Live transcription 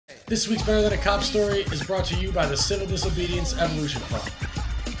This week's Better Than a Cop story is brought to you by the Civil Disobedience Evolution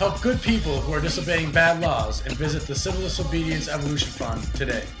Fund. Help good people who are disobeying bad laws and visit the Civil Disobedience Evolution Fund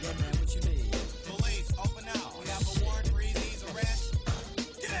today.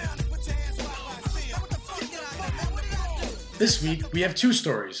 This week, we have two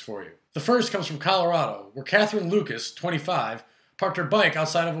stories for you. The first comes from Colorado, where Catherine Lucas, 25, parked her bike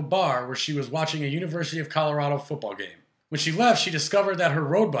outside of a bar where she was watching a University of Colorado football game. When she left, she discovered that her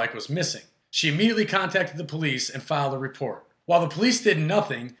road bike was missing. She immediately contacted the police and filed a report. While the police did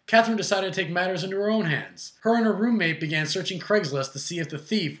nothing, Catherine decided to take matters into her own hands. Her and her roommate began searching Craigslist to see if the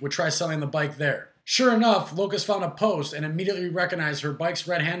thief would try selling the bike there. Sure enough, Lucas found a post and immediately recognized her bike's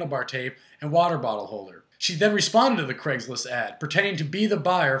red handlebar tape and water bottle holder. She then responded to the Craigslist ad, pretending to be the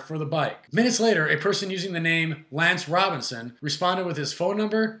buyer for the bike. Minutes later, a person using the name Lance Robinson responded with his phone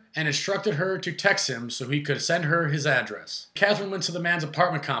number and instructed her to text him so he could send her his address. Catherine went to the man's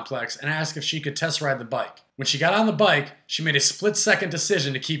apartment complex and asked if she could test ride the bike. When she got on the bike, she made a split-second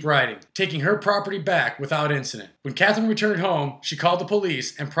decision to keep riding, taking her property back without incident. When Catherine returned home, she called the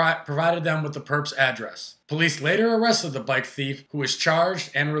police and provided them with the perp's address. Police later arrested the bike thief, who was charged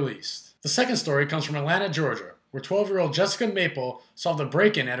and released. The second story comes from Atlanta, Georgia, where 12-year-old Jessica Maple solved a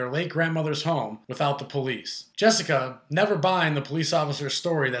break-in at her late grandmother's home without the police. Jessica, never buying the police officer's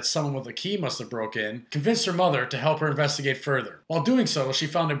story that someone with a key must have broke in, convinced her mother to help her investigate further. While doing so, she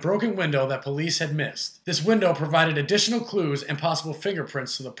found a broken window that police had missed. This window provided additional clues and possible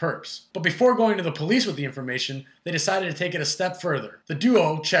fingerprints to the perps. But before going to the police with the information, they decided to take it a step further. The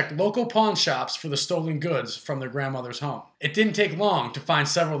duo checked local pawn shops for the stolen goods from their grandmother's home. It didn't take long to find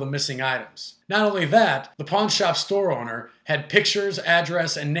several of the missing items. Not only that, the pawn shop store owner had pictures,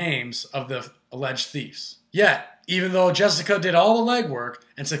 address, and names of the alleged thieves. Yet, even though Jessica did all the legwork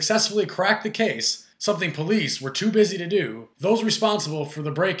and successfully cracked the case, something police were too busy to do, those responsible for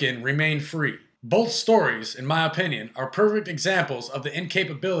the break-in remained free. Both stories, in my opinion, are perfect examples of the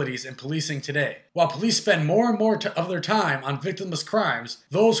incapabilities in policing today. While police spend more and more of their time on victimless crimes,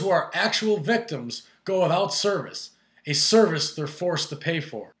 those who are actual victims go without service, a service they're forced to pay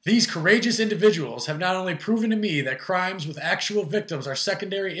for. These courageous individuals have not only proven to me that crimes with actual victims are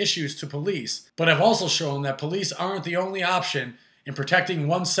secondary issues to police, but have also shown that police aren't the only option in protecting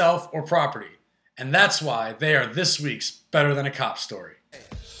oneself or property. And that's why they are this week's Better Than a Cop story.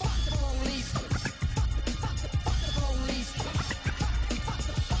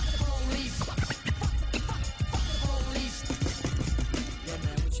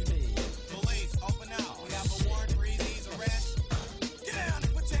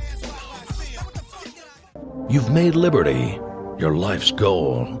 You've made liberty your life's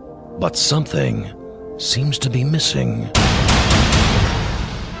goal, but something seems to be missing.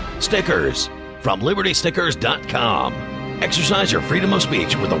 Stickers from LibertyStickers.com. Exercise your freedom of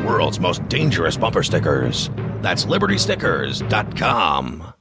speech with the world's most dangerous bumper stickers. That's LibertyStickers.com.